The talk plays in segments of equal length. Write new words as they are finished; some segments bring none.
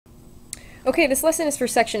Okay, this lesson is for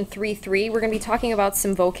section 3.3. We're going to be talking about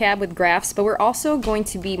some vocab with graphs, but we're also going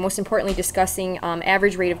to be, most importantly, discussing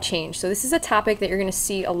average rate of change. So this is a topic that you're going to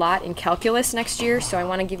see a lot in calculus next year, so I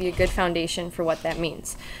want to give you a good foundation for what that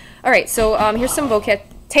means. All right, so here's some vocab.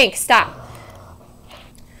 Tank, stop.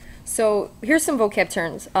 So here's some vocab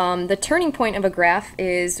terms. The turning point of a graph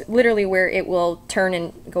is literally where it will turn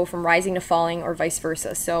and go from rising to falling or vice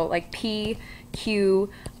versa. So like P, Q,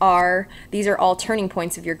 R, these are all turning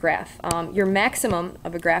points of your graph. Your maximum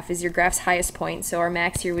of a graph is your graph's highest point, so our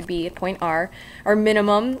max here would be at point R. Our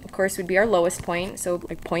minimum, of course, would be our lowest point, so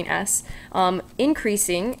like point S.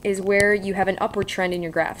 Increasing is where you have an upward trend in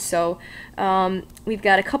your graph. So we've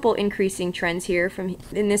got a couple increasing trends here. From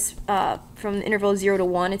the interval 0 to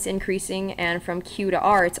 1, it's increasing, and from Q to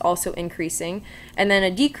R, it's also increasing. And then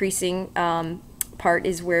a decreasing part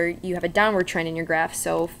is where you have a downward trend in your graph,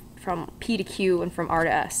 so from P to Q and from R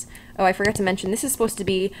to S. Oh, I forgot to mention, this is supposed to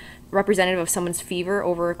be representative of someone's fever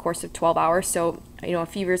over a course of 12 hours, so a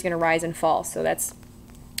fever is going to rise and fall, so that's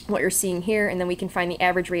what you're seeing here, and then we can find the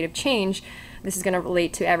average rate of change. This is going to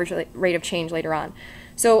relate to average rate of change later on.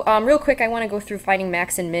 So real quick, I want to go through finding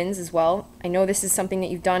max and mins as well. I know this is something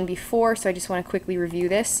that you've done before, so I just want to quickly review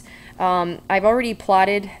this. I've already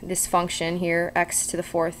plotted this function here, x to the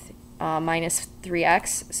fourth minus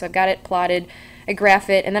 3x, so I've got it plotted. I graph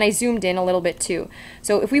it, and then I zoomed in a little bit too.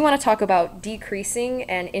 So if we want to talk about decreasing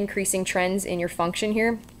and increasing trends in your function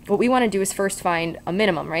here, what we want to do is first find a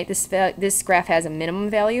minimum, right? This graph has a minimum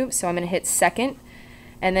value, so I'm going to hit second,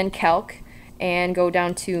 and then calc, and go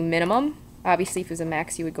down to minimum. Obviously, if it was a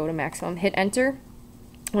max, you would go to maximum. Hit enter.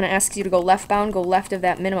 When it asks you to go left bound, go left of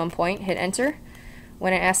that minimum point, hit enter.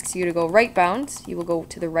 When it asks you to go right bound, you will go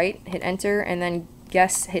to the right, hit enter, and then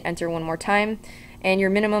guess, hit enter one more time. And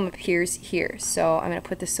your minimum appears here. So I'm going to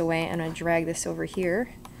put this away and I'm going to drag this over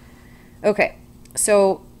here. Okay,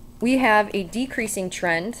 so we have a decreasing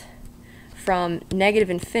trend from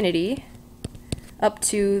negative infinity up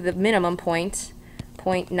to the minimum point,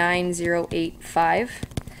 0.9085.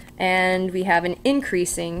 And we have an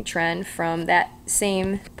increasing trend from that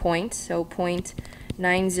same point, so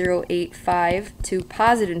 0.9085 to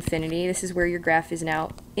positive infinity. This is where your graph is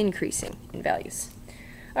now increasing in values.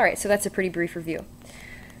 All right, so that's a pretty brief review.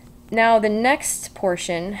 Now the next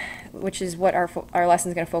portion, which is what our lesson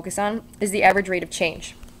is going to focus on, is the average rate of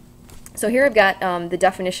change. So here I've got the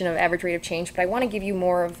definition of average rate of change, but I want to give you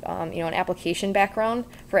more of an application background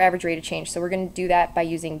for average rate of change. So we're going to do that by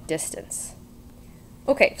using distance.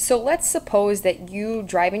 Okay, so let's suppose that you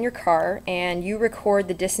drive in your car and you record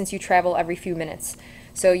the distance you travel every few minutes.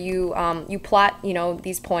 So you plot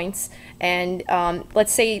these points, and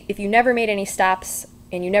let's say if you never made any stops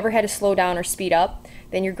and you never had to slow down or speed up,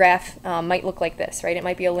 then your graph might look like this, right? It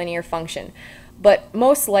might be a linear function. But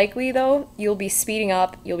most likely, though, you'll be speeding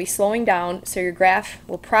up, you'll be slowing down, so your graph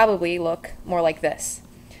will probably look more like this.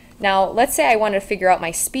 Now, let's say I wanted to figure out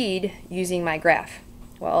my speed using my graph.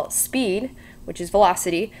 Well, speed, which is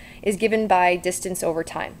velocity, is given by distance over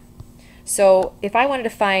time. So if I wanted to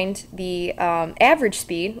find the average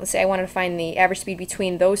speed, let's say I wanted to find the average speed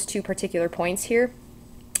between those two particular points here,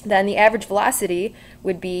 then the average velocity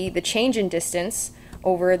would be the change in distance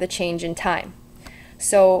over the change in time.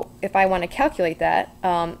 So if I want to calculate that,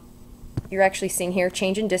 you're actually seeing here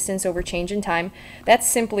change in distance over change in time. That's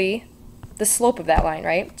simply the slope of that line,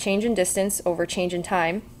 right? Change in distance over change in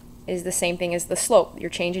time is the same thing as the slope, your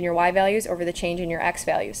change in your y values over the change in your x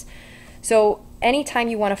values. So anytime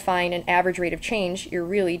you want to find an average rate of change, you're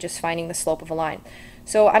really just finding the slope of a line.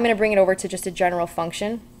 So I'm going to bring it over to just a general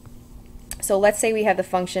function. So let's say we have the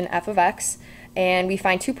function f of x, and we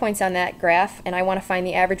find 2 points on that graph, and I want to find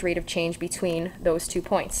the average rate of change between those 2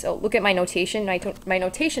 points. So look at my notation. My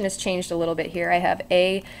notation has changed a little bit here. I have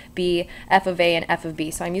a, b, f of a, and f of b.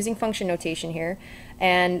 So I'm using function notation here,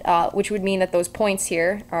 and which would mean that those points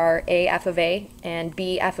here are a, f of a, and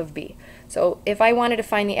b, f of b. So if I wanted to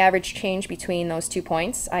find the average change between those 2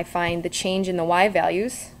 points, I find the change in the y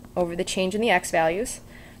values over the change in the x values,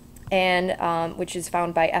 and which is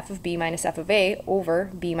found by f of b minus f of a over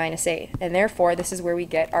b minus a. And therefore, this is where we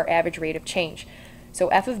get our average rate of change. So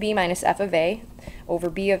f of b minus f of a over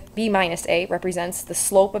b of b minus a represents the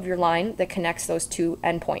slope of your line that connects those two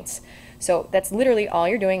endpoints. So that's literally all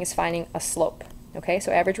you're doing is finding a slope. Okay,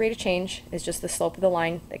 so average rate of change is just the slope of the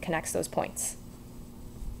line that connects those points.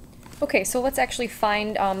 Okay, so let's actually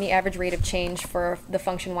find the average rate of change for the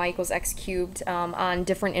function y equals x cubed on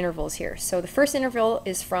different intervals here. So the first interval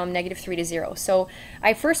is from -3 to 0. So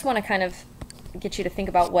I first want to kind of get you to think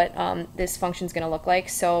about what this function is going to look like.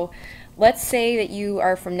 So let's say that you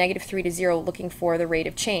are from -3 to 0 looking for the rate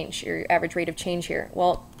of change, your average rate of change here.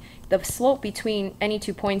 Well, the slope between any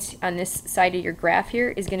 2 points on this side of your graph here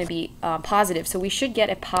is going to be positive. So we should get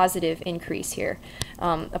a positive increase here,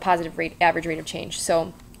 a positive average rate of change.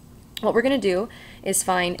 So what we're going to do is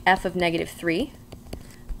find f of -3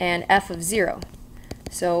 and f of 0.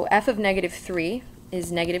 So f of -3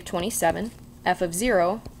 is -27. F of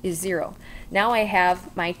 0 is 0. Now I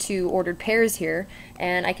have my two ordered pairs here,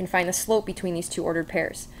 and I can find the slope between these two ordered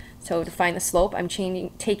pairs. So to find the slope, I'm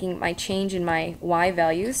taking my change in my y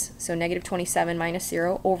values, so -27 minus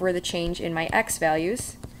 0, over the change in my x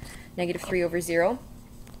values, -3 over 0,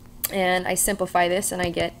 and I simplify this and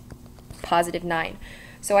I get +9.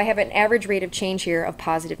 So I have an average rate of change here of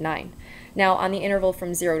 +9. Now on the interval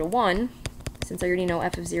from 0 to 1, since I already know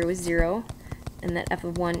f of 0 is 0, and that f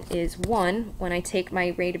of 1 is 1, when I take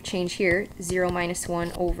my rate of change here, 0 minus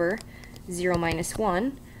 1 over 0 minus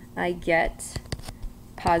 1, I get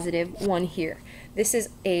 +1 here. This is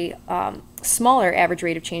a smaller average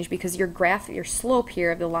rate of change because your graph, your slope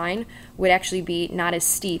here of the line would actually be not as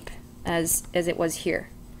steep as it was here.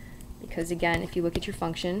 Because again, if you look at your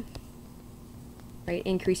function, right,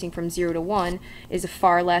 increasing from 0 to 1 is a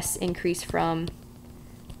far less increase from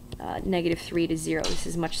 -3 to 0. This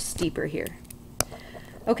is much steeper here.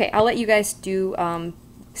 Okay, I'll let you guys do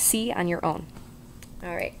C on your own.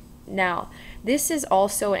 All right, now this is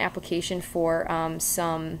also an application for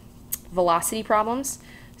some velocity problems.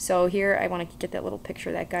 So here I want to get that little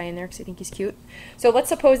picture of that guy in there because I think he's cute. So let's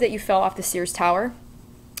suppose that you fell off the Sears Tower,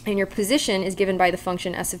 and your position is given by the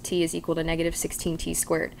function s of t is equal to -16t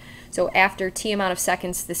squared. So after t amount of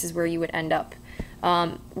seconds, this is where you would end up.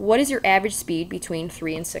 What is your average speed between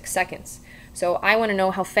 3 and 6 seconds? So I want to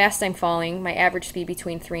know how fast I'm falling, my average speed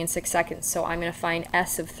between 3 and 6 seconds. So I'm going to find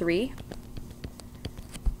s of 3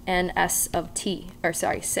 and s of t, or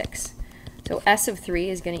sorry, 6. So s of 3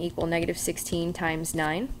 is going to equal -16 times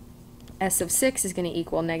 9. S of 6 is going to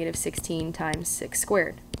equal -16 times 6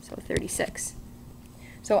 squared, so 36.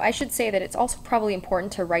 So I should say that it's also probably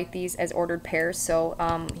important to write these as ordered pairs. So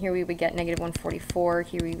here we would get -144,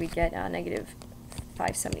 here we would get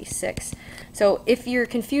 -576. So if you're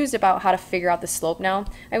confused about how to figure out the slope now,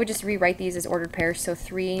 I would just rewrite these as ordered pairs. So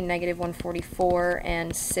 3, -144,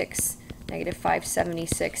 and 6,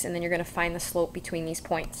 -576, and then you're going to find the slope between these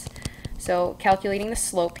points. So calculating the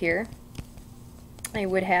slope here, I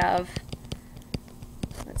would have,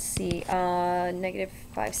 let's see,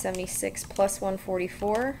 -576 plus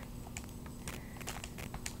 144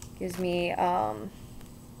 gives me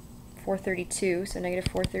 432, so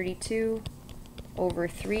 -432 over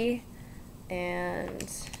 3,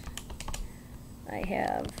 and I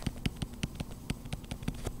have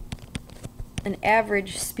an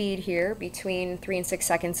average speed here between 3 and 6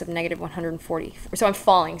 seconds of -140. So I'm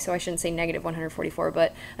falling, so I shouldn't say -144,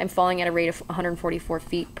 but I'm falling at a rate of 144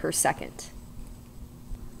 feet per second.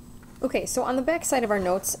 Okay, so on the back side of our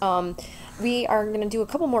notes, we are going to do a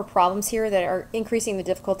couple more problems here that are increasing the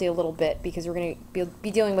difficulty a little bit because we're going to be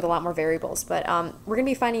dealing with a lot more variables. But we're going to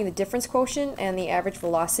be finding the difference quotient and the average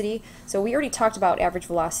velocity. So we already talked about average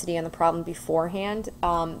velocity on the problem beforehand,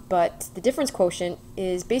 but the difference quotient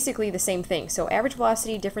is basically the same thing. So average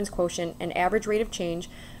velocity, difference quotient, and average rate of change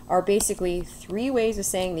are basically three ways of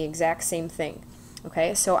saying the exact same thing.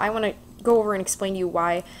 Okay, so I want to go over and explain to you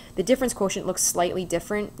why the difference quotient looks slightly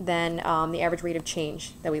different than the average rate of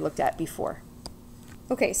change that we looked at before.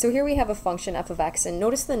 Okay, so here we have a function f of x, and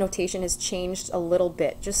notice the notation has changed a little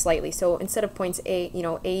bit, just slightly. So instead of points a,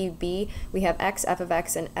 a, b, we have x, f of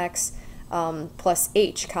x, and x plus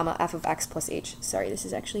h, comma, f of x plus h. Sorry, this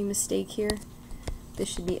is actually a mistake here. This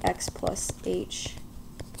should be x plus h,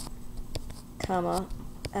 comma,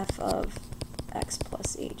 f of x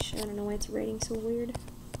plus h. I don't know why it's writing so weird.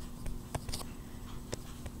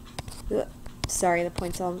 Ugh. Sorry, the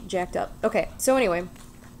point's all jacked up. Okay, so anyway,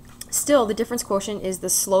 still the difference quotient is the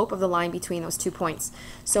slope of the line between those 2 points.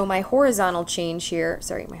 So my horizontal change here,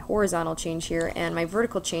 and my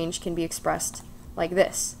vertical change can be expressed like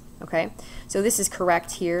this. Okay, so this is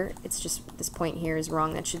correct here. It's just this point here is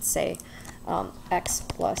wrong. That should say x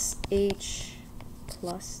plus h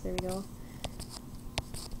plus, there we go,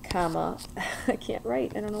 comma, I can't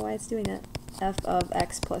write, I don't know why it's doing that, f of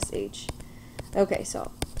x plus h. Okay,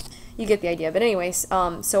 so you get the idea. But anyways,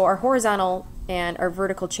 so our horizontal and our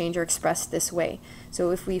vertical change are expressed this way.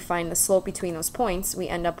 So if we find the slope between those points, we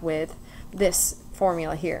end up with this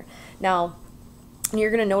formula here. Now, you're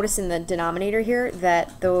going to notice in the denominator here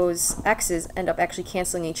that those x's end up actually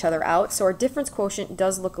canceling each other out. So our difference quotient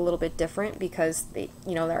does look a little bit different because they,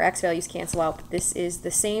 their x values cancel out. But this is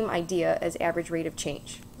the same idea as average rate of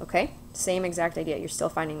change. Okay? Same exact idea. You're still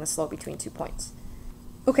finding the slope between 2 points.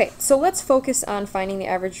 Okay, so let's focus on finding the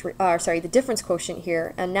the difference quotient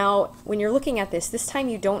here. And now, when you're looking at this time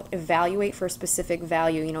you don't evaluate for a specific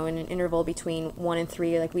value, you know, in an interval between 1 and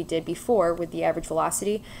 3 like we did before with the average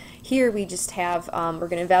velocity. Here we just have, we're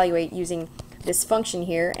going to evaluate using this function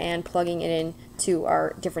here and plugging it in to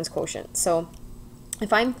our difference quotient. So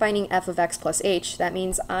if I'm finding f of x plus h, that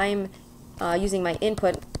means I'm using my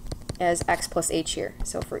input as x plus h here.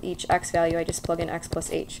 So for each x value, I just plug in x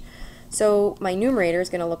plus h. So my numerator is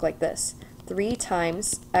going to look like this. 3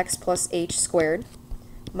 times x plus h squared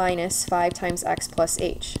minus 5 times x plus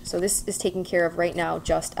h. So this is taking care of right now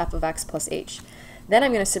just f of x plus h. Then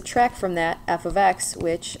I'm going to subtract from that f of x,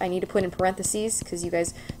 which I need to put in parentheses because you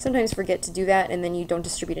guys sometimes forget to do that and then you don't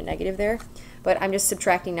distribute a negative there. But I'm just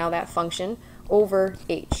subtracting now that function over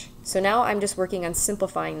h. So now I'm just working on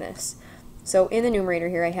simplifying this. So in the numerator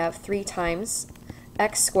here I have 3 times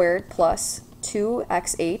x squared plus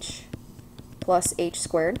 2xh plus h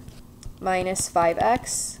squared minus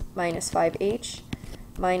 5x minus 5h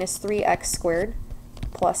minus 3x squared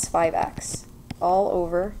plus 5x all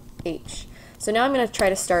over h. So now I'm going to try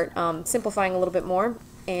to start simplifying a little bit more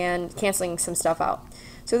and canceling some stuff out.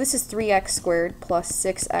 So this is 3x squared plus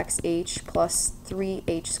 6xh plus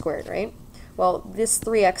 3h squared, right? Well, this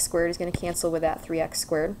 3x squared is going to cancel with that 3x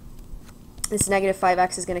squared. This negative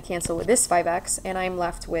 5x is going to cancel with this 5x, and I'm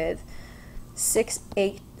left with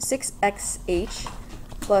 6xh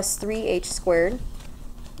plus 3h squared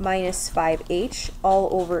minus 5h all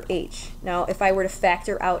over h. Now if I were to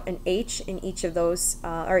factor out an h in each of those,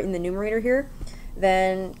 or in the numerator here,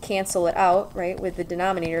 then cancel it out, right, with the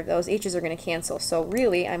denominator, those h's are going to cancel. So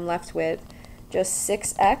really I'm left with just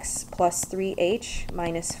 6x plus 3h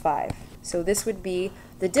minus 5. So this would be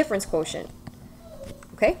the difference quotient,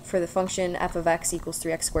 okay, for the function f of x equals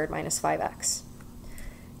 3x squared minus 5x.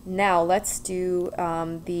 Now let's do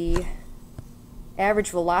the average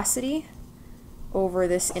velocity over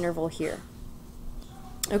this interval here.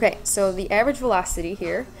 Okay, so the average velocity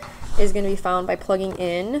here is going to be found by plugging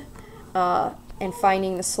in and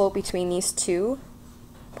finding the slope between these 2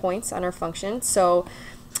 points on our function. So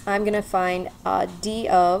I'm going to find d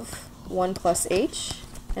of 1 plus h,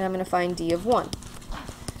 and I'm going to find d of 1.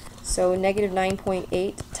 So negative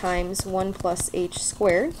 9.8 times 1 plus h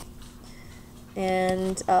squared,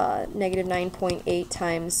 and negative 9.8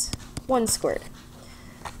 times 1 squared.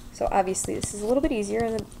 So obviously this is a little bit easier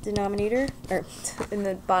in the denominator, or in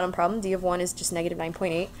the bottom problem. D of 1 is just negative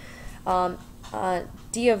 9.8.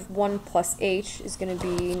 D of 1 plus h is going to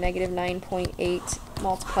be negative 9.8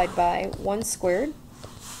 multiplied by 1 squared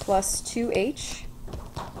plus 2h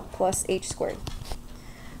plus h squared.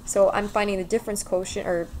 So I'm finding the difference quotient,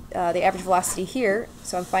 or the average velocity here,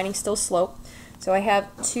 so I'm finding still slope. So I have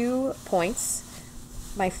 2 points.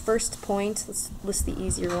 My first point, let's list the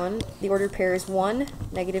easier one. The ordered pair is 1,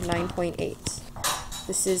 negative 9.8.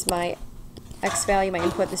 This is my x value, my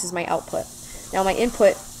input, this is my output. Now my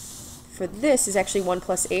input for this is actually 1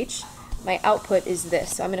 plus h. My output is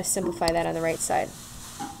this, so I'm going to simplify that on the right side.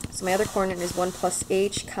 So my other coordinate is 1 plus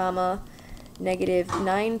h, comma, negative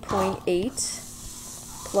 9.8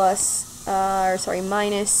 plus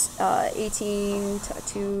minus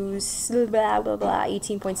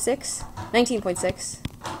 19.6,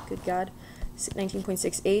 good God,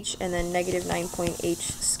 19.6h, and then negative 9.h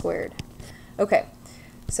squared. Okay,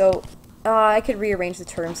 so I could rearrange the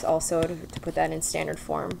terms also to put that in standard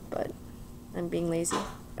form, but I'm being lazy.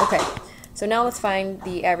 Okay, so now let's find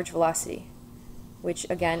the average velocity, which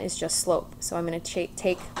again is just slope. So I'm going to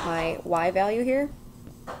take my y value here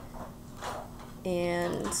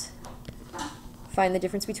and find the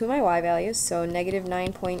difference between my y values. So negative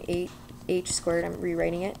 9.8 h squared, I'm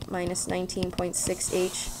rewriting it, minus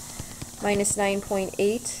 19.6h minus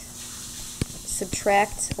 9.8,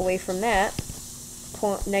 subtract away from that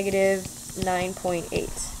negative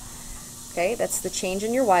 9.8. Okay, that's the change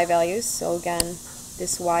in your y values. So again,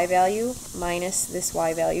 this y value minus this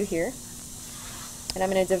y value here. And I'm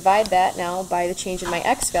going to divide that now by the change in my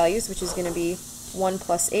x values, which is going to be 1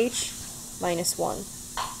 plus h minus 1.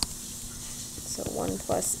 So 1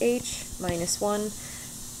 plus h minus 1.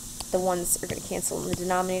 The ones are going to cancel in the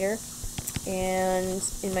denominator. And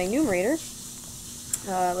in my numerator,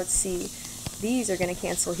 let's see, these are going to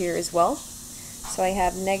cancel here as well. So I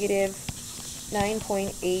have negative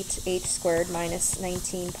 9.8 h squared minus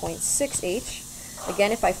 19.6h.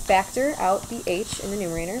 Again, if I factor out the h in the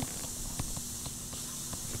numerator,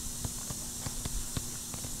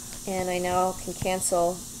 and I now can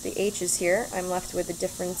cancel the h's here, I'm left with the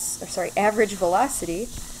difference, or sorry, average velocity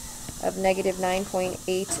of negative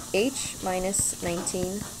 9.8h minus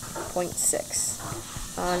 19.6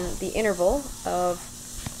 on the interval of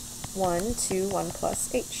 1 to 1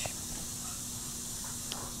 plus h.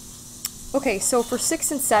 Okay, so for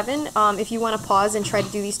 6 and 7, if you want to pause and try to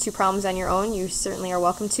do these two problems on your own, you certainly are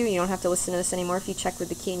welcome to. You don't have to listen to this anymore if you check with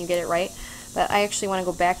the key and you get it right. But I actually want to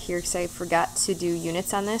go back here because I forgot to do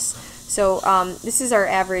units on this. So this is our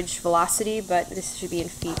average velocity, but this should be in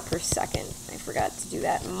feet per second. I forgot to do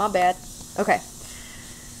that. My bad. Okay.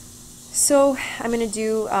 So I'm going to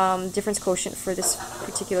do difference quotient for this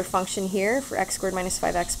particular function here for x squared minus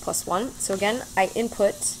 5x plus 1. So again, I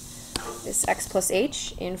input this x plus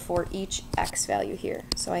h in for each x value here.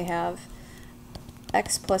 So I have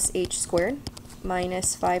x plus h squared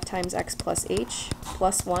minus 5 times x plus h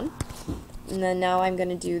plus 1. And then now I'm going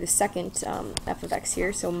to do the second f of x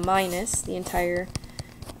here, so minus the entire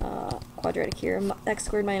quadratic here, x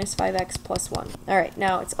squared minus 5x plus 1. Alright,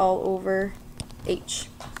 now it's all over h.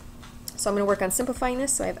 So I'm going to work on simplifying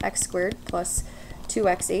this. So I have x squared plus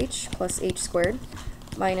 2xh plus h squared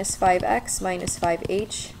minus 5x minus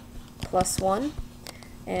 5h plus 1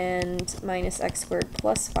 and minus x squared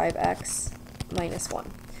plus 5x minus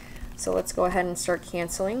 1. So let's go ahead and start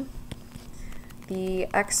canceling. The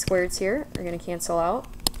x squareds here are going to cancel out.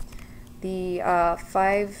 The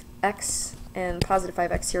 5x and positive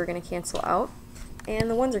 5x here are going to cancel out.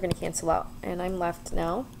 And the 1s are going to cancel out. And I'm left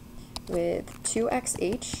now with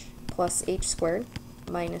 2xh plus h squared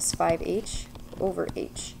minus 5h over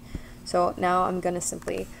h. So now I'm going to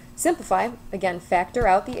simply simplify. Again, factor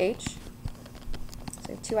out the h.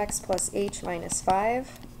 So 2x plus h minus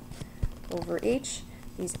 5 over h.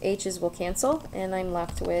 These h's will cancel, and I'm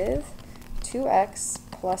left with 2x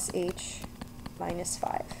plus h minus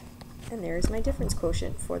 5. And there's my difference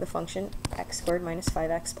quotient for the function x squared minus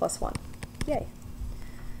 5x plus 1. Yay.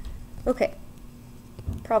 Okay.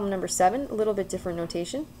 Problem number 7, a little bit different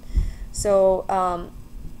notation. So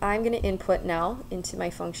I'm going to input now into my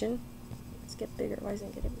function. Let's get bigger. Why isn't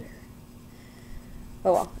it getting bigger?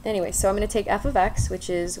 Oh well. Anyway, so I'm going to take f of x, which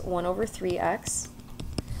is 1 over 3x,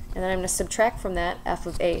 and then I'm going to subtract from that f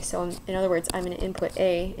of a. So in other words, I'm going to input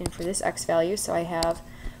a in for this x value. So I have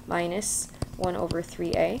minus 1 over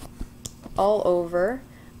 3a all over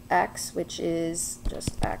x, which is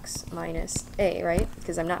just x minus a, right?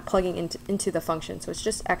 Because I'm not plugging into the function, so it's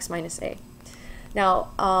just x minus a. Now,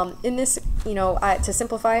 in this, to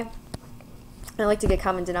simplify, I like to get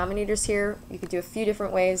common denominators here. You could do a few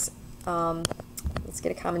different ways. Let's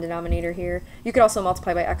get a common denominator here. You could also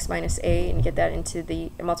multiply by x minus a and get that into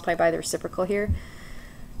the, multiply by the reciprocal here.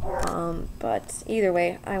 But either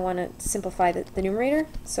way, I want to simplify the numerator.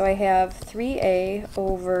 So I have 3a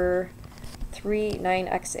over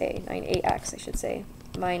 9ax, I should say,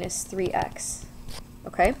 minus 3x.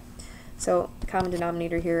 Okay? So common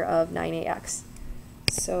denominator here of 9ax.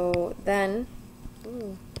 So then,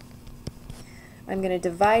 I'm going to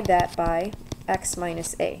divide that by x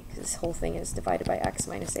minus a, because this whole thing is divided by x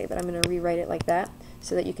minus a, but I'm going to rewrite it like that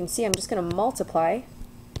so that you can see I'm just going to multiply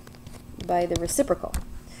by the reciprocal.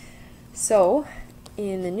 So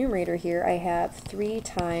in the numerator here I have 3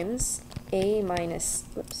 times a minus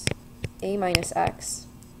x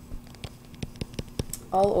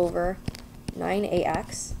all over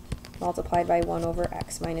 9ax multiplied by 1 over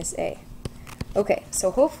x minus a. Okay,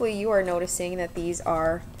 so hopefully you are noticing that these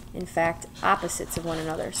are in fact opposites of one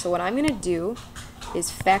another. So what I'm going to do is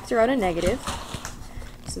factor out a negative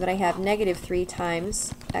so that I have negative 3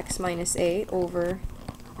 times x minus a over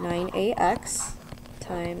 9ax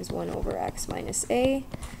times 1 over x minus a.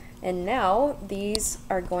 And now these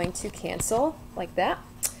are going to cancel like that.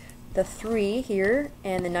 The 3 here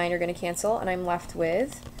and the 9 are going to cancel, and I'm left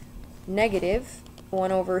with negative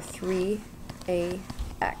 1 over 3ax.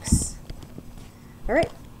 All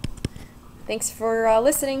right. Thanks for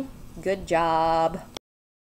listening. Good job.